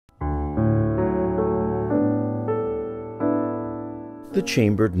The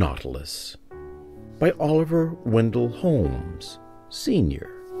Chambered Nautilus by Oliver Wendell Holmes, Sr.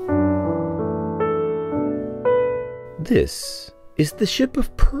 This is the ship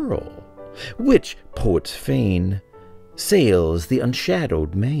of pearl, which, poets feign, sails the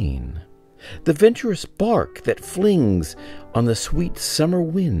unshadowed main, the venturous bark that flings on the sweet summer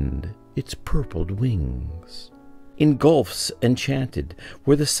wind its purpled wings. In gulfs enchanted,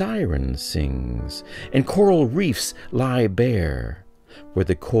 where the siren sings, and coral reefs lie bare, where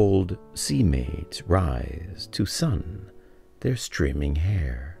the cold sea maids rise to sun their streaming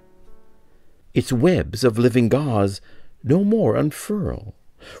hair. Its webs of living gauze no more unfurl.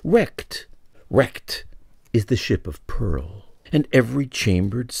 Wrecked, wrecked is the ship of pearl, and every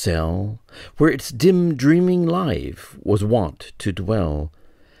chambered cell, where its dim dreaming life was wont to dwell,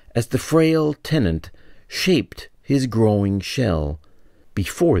 as the frail tenant shaped his growing shell,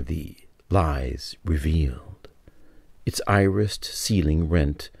 before thee lies revealed, its irised ceiling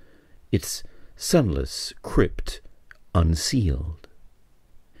rent, its sunless crypt unsealed.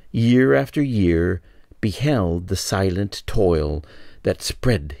 Year after year beheld the silent toil that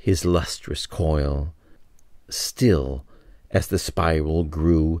spread his lustrous coil. Still, as the spiral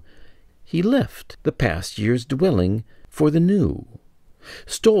grew, he left the past year's dwelling for the new,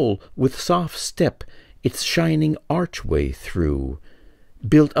 stole with soft step its shining archway through,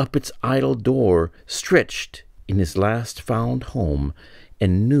 built up its idle door, stretched in his last found home,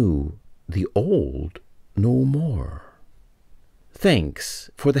 and knew the old no more. Thanks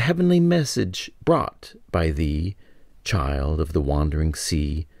for the heavenly message brought by thee, child of the wandering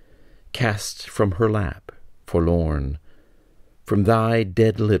sea, cast from her lap, forlorn. From thy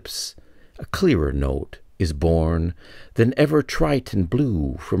dead lips a clearer note is born than ever Triton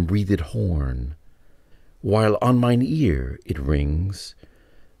blew from wreathed horn, while on mine ear it rings.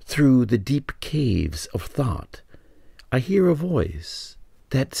 Through the deep caves of thought I hear a voice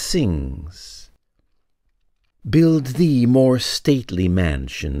that sings. Build thee more stately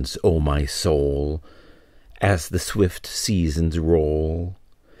mansions, O my soul, as the swift seasons roll.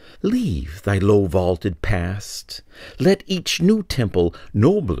 Leave thy low-vaulted past, let each new temple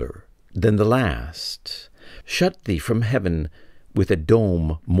nobler than the last shut thee from heaven with a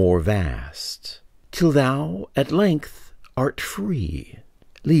dome more vast, till thou at length art free,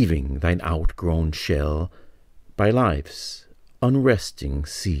 leaving thine outgrown shell by life's unresting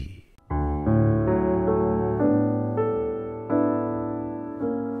sea.